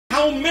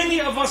How many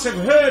of us have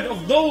heard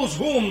of those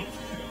whom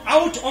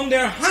out on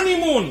their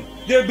honeymoon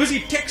they're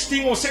busy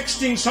texting or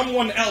sexting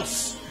someone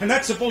else, and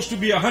that's supposed to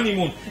be a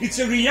honeymoon? It's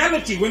a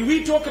reality. When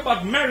we talk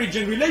about marriage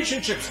and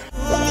relationships,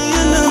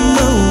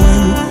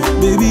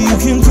 baby, you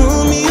can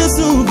call me a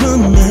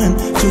superman.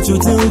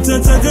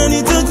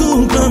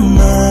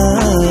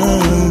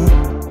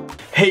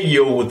 Hey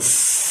yo,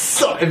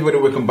 what's up everybody?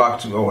 Welcome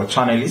back to our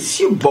channel. It's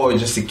your boy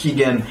Jesse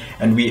Keegan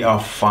and we are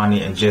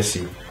Fanny and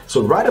Jessy.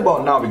 So right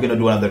about now we're gonna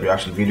do another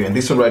reaction video, and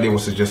this one right here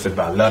was suggested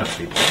by a lot of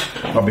people.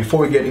 But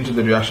before we get into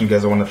the reaction,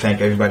 guys, I want to thank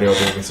everybody out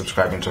there who's been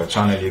subscribing to our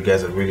channel. You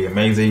guys are really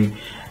amazing,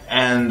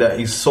 and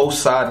it's so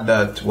sad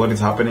that what is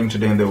happening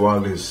today in the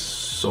world is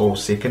so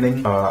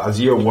sickening. As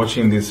you're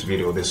watching this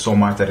video, there's so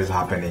much that is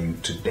happening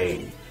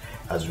today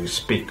as we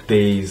speak.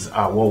 There's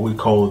what we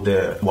call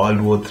the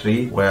World War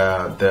III,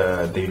 where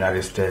the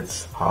United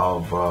States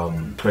have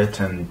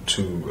threatened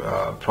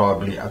to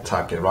probably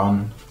attack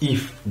Iran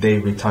if they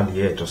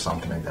retaliate or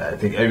something like that. I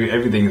think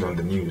everything is on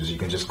the news. You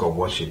can just go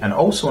watch it. And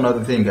also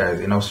another thing, guys,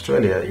 in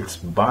Australia, it's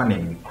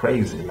burning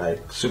crazy,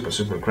 like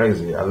super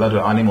crazy. A lot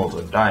of animals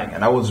are dying.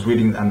 And I was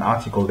reading an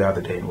article the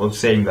other day, and it was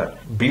saying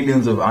that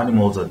billions of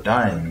animals are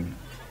dying.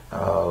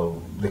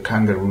 The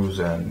kangaroos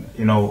and,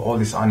 you know, all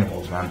these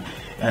animals, man.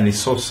 And it's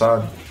so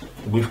sad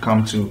we've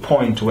come to a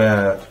point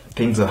where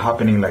things are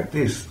happening like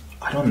this.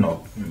 I don't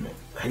know.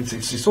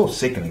 It's so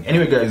sickening.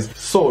 Anyway, guys,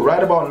 so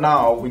right about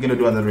now, we're going to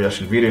do another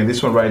reaction video. And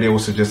this one right here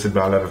was suggested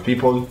by a lot of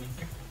people.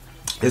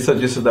 It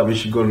suggested that we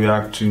should go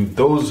react to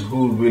those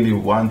who really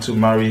want to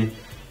marry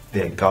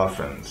their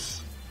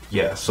girlfriends.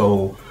 Yeah,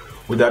 so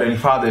without any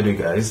further ado,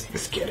 guys,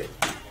 let's get it.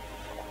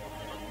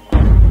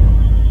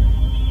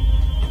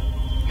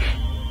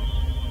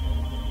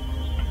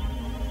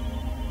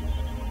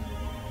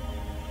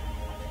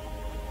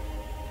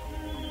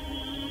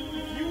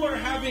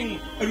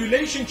 Having a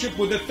relationship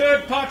with a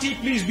third party,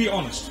 please be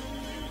honest.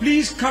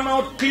 Please come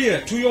out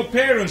clear to your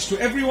parents, to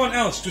everyone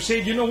else, to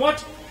say, you know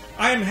what,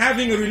 I am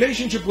having a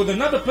relationship with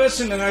another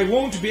person and I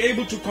won't be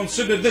able to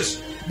consider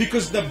this,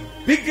 because the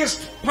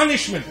biggest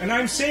punishment, and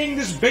I'm saying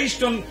this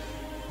based on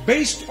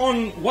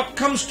what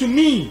comes to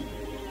me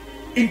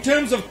in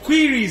terms of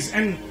queries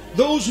and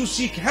those who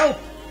seek help,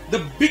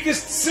 the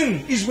biggest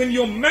sin is when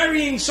you're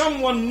marrying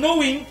someone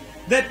knowing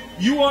that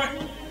you are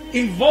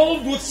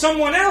involved with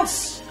someone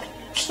else.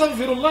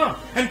 Astaghfirullah.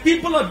 And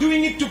people are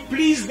doing it to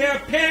please their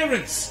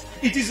parents.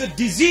 It is a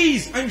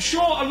disease. I'm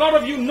sure a lot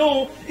of you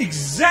know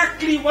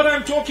exactly what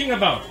I'm talking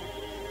about.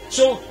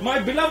 So my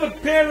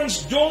beloved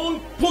parents, don't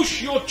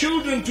push your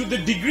children to the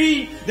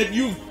degree that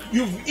you've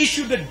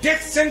issued a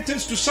death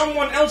sentence to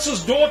someone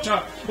else's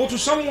daughter or to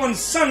someone's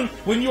son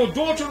when your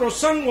daughter or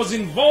son was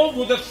involved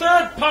with a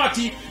third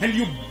party, and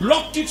you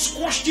blocked it,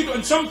 squashed it,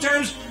 and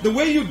sometimes the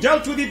way you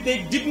dealt with it,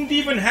 they didn't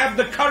even have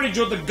the courage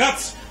or the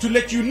guts to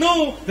let you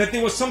know that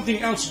there was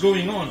something else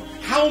going on.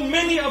 How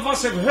many of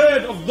us have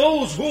heard of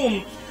those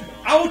whom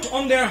out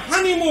on their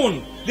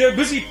honeymoon they're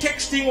busy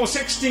texting or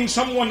sexting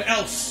someone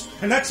else,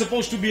 and that's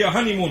supposed to be a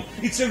honeymoon?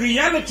 It's a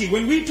reality.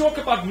 When we talk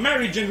about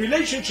marriage and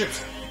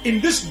relationships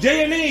in this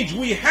day and age,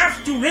 we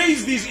have to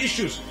raise these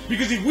issues,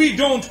 because if we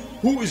don't,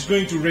 who is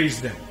going to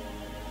raise them?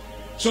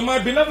 So my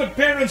beloved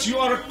parents, you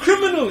are a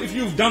criminal if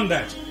you've done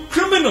that.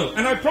 Criminal.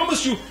 And I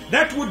promise you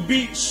that would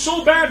be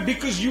so bad,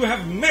 because you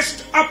have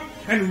messed up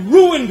and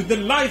ruined the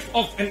life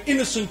of an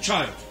innocent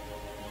child.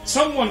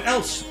 Someone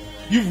else.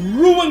 You've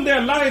ruined their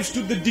lives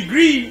to the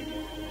degree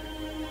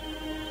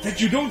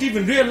that you don't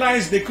even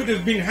realize they could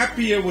have been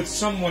happier with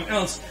someone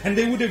else, and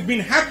they would have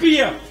been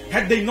happier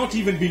had they not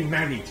even been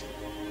married.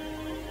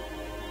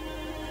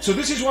 So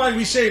this is why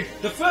we say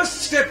the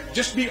first step,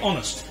 just be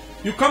honest.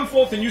 You come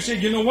forth and you say,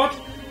 you know what,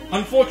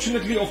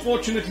 unfortunately or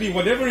fortunately,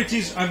 whatever it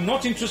is, I'm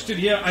not interested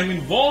here, I'm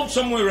involved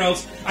somewhere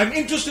else, I'm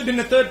interested in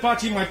a third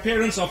party, my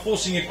parents are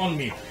forcing it on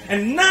me.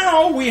 And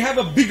now we have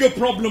a bigger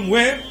problem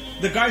where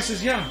the guy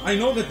says, yeah, I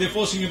know that they're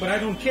forcing you, but I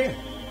don't care.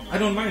 I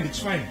don't mind, it's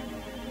fine.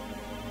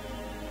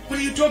 What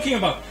are you talking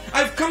about?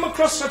 I've come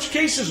across such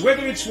cases,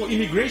 whether it's for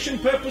immigration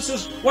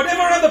purposes,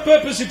 whatever other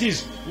purpose it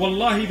is.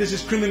 Wallahi, this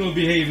is criminal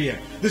behavior.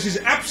 This is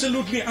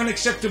absolutely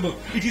unacceptable.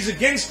 It is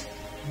against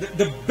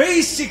the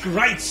basic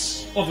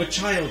rights of a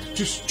child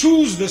to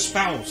choose the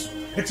spouse.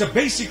 It's a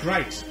basic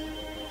right.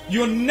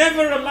 You're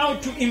never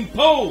allowed to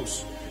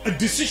impose a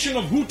decision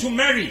of who to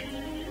marry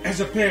as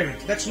a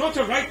parent. That's not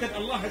a right that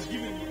Allah has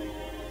given you.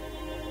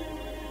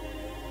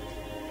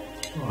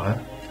 Alright.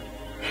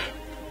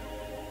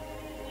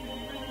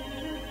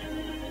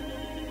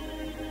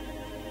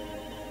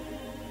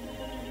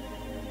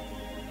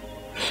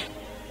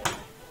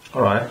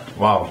 Alright,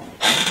 wow.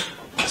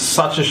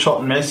 Such a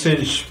short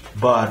message,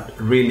 but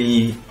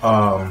really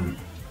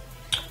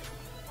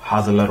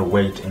has a lot of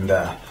weight in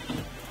there.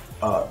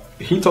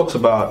 He talks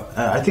about,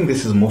 I think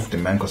this is Mufti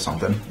Menk or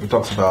something. He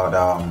talks about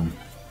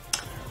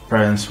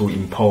parents who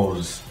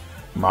impose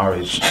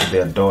marriage to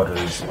their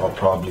daughters or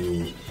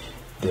probably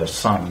their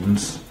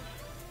sons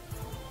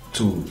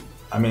to,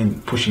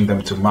 pushing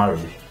them to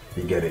marry.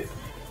 You get it?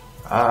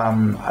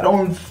 I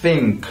don't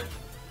think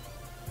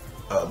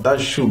that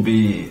should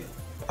be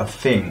a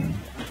thing.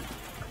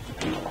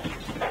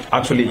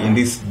 Actually, in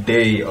this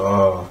day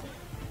or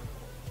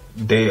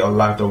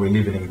life that we're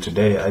living in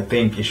today, I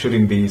think it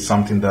shouldn't be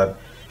something that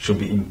should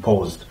be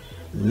imposed.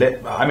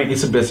 I mean,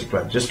 it's a basic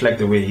right, just like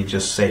the way he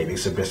just said,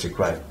 it's a basic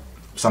right.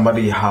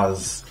 Somebody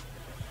has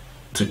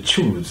to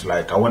choose,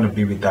 like, I want to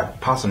be with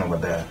that person over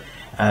there,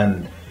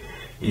 and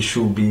it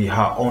should be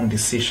her own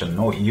decision,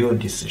 not your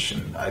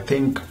decision. I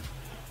think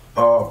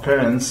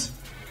parents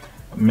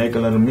make a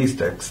lot of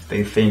mistakes.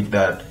 They think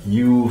that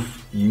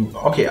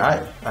okay,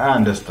 I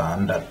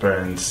understand that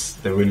parents,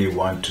 they really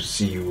want to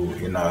see you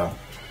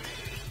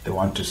they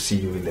want to see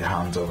you in the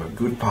hands of a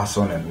good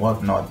person and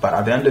whatnot, but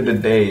at the end of the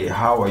day,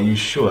 how are you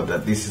sure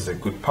that this is a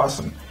good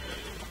person?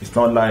 It's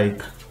not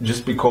like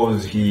just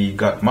because he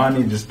got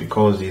money, just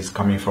because he's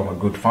coming from a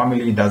good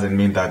family, doesn't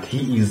mean that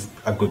he is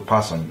a good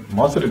person.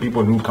 Most of the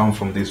people who come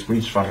from these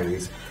rich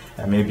families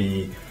and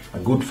maybe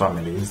good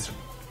families,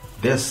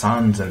 their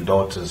sons and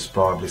daughters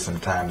probably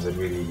sometimes are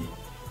really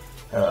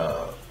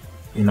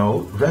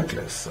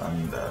reckless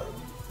and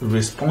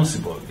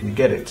responsible. You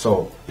get it?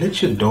 So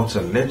let your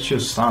daughter, let your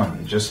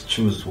son just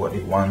choose what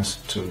he wants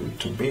to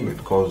be with,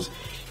 because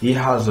he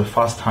has a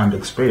first-hand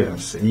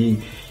experience.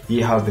 He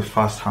has the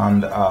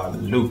first-hand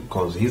look,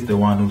 because he's the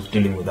one who's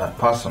dealing with that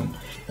person,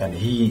 and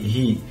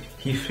he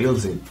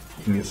feels it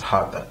in his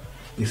heart that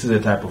this is the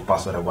type of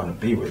person I want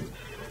to be with.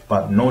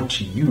 But not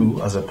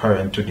you as a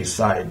parent to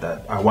decide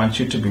that I want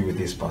you to be with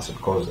this person,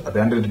 because at the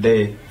end of the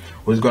day,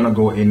 who's going to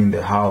go in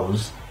the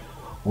house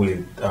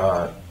with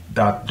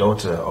that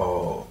daughter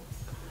or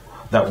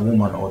that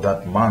woman or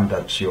that man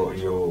that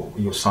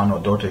your son or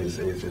daughter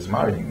is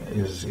marrying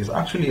is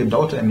actually a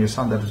daughter and your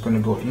son that is going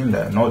to go in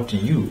there, not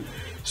you.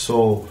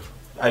 So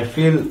I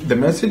feel the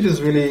message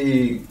is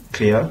really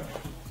clear.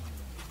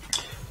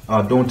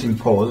 Don't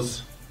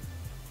impose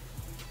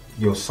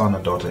your son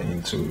or daughter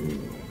into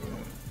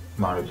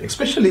marriage,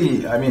 especially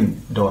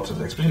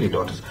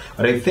daughters.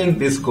 But I think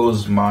this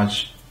goes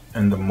much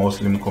in the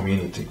Muslim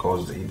community,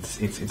 because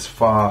it's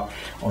far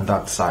on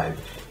that side.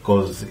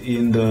 Because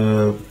in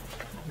the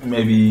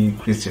maybe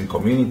Christian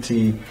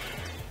community,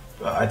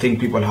 I think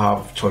people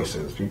have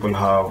choices. People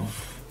have,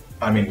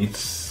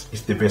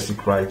 it's the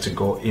basic right to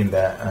go in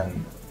there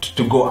and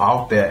to go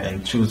out there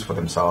and choose for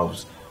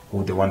themselves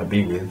who they want to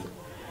be with,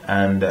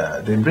 and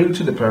they bring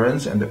to the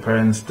parents, and the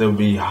parents, they'll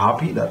be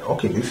happy that,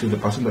 okay, this is the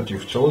person that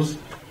you've chose.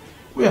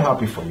 We're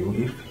happy for you.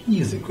 If he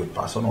is a good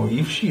person or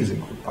if she is a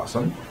good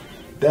person,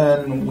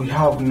 then we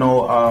have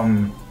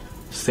no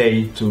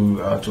say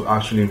to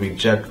actually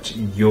reject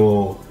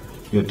your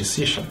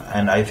decision.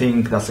 And I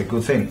think that's a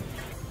good thing,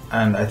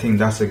 and I think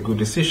that's a good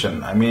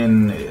decision.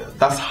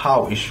 That's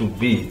how it should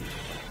be.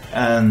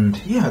 And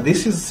yeah,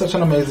 this is such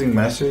an amazing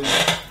message.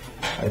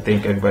 I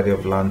think everybody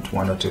have learned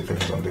one or two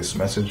things on this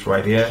message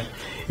right here.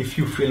 If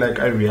you feel like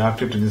I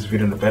reacted to this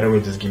video in a better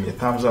way, just give me a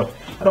thumbs up.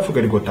 And don't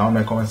forget to go down in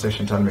my comment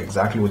section, tell me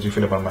exactly what you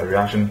feel about my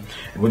reaction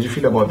and what you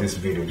feel about this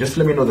video. Just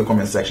let me know in the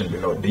comment section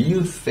below. Do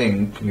you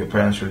think your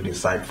parents should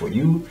decide for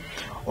you,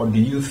 or do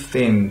you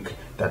think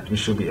that you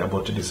should be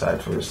able to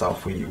decide for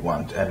yourself who you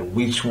want, and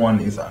which one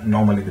is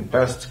normally the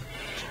best?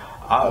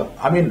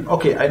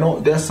 Okay, I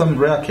know there's some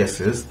rare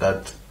cases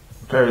that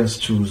parents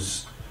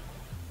choose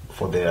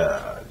for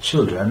their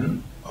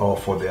children or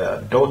for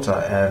their daughter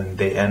and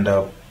they end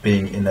up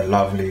being in a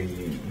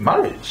lovely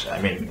marriage.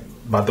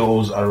 But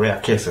those are rare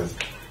cases.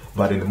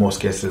 But in the most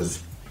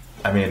cases,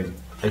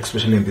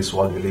 especially in this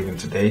world we live in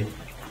today,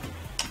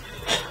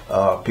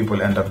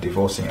 people end up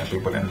divorcing and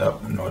people end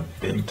up not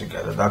being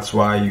together. That's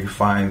why you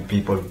find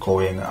people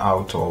going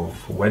out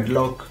of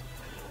wedlock,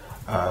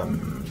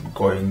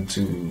 going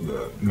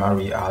to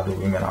marry other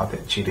women out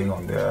there, cheating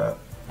on their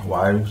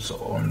wives,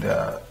 on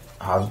their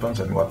husbands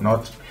and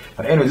whatnot.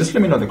 But anyway, just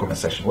let me know in the comment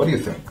section. What do you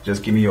think?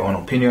 Just give me your own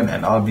opinion,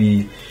 and I'll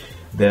be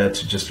there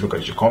to just look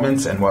at your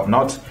comments and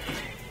whatnot.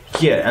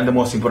 Yeah, and the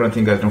most important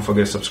thing, guys, don't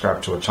forget to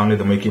subscribe to our channel.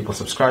 The more you keep on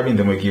subscribing,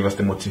 the more you give us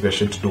the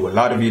motivation to do a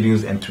lot of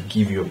videos and to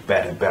give you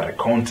better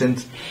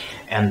content.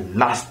 And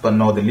last but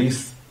not the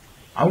least,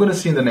 I'm going to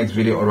see you in the next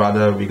video, or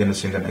rather, we're going to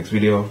see you in the next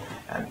video,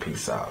 and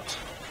peace out.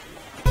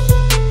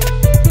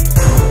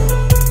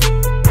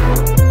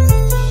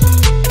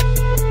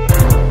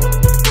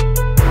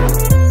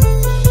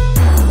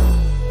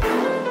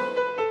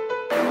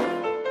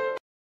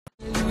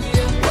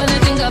 When I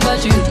think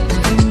about you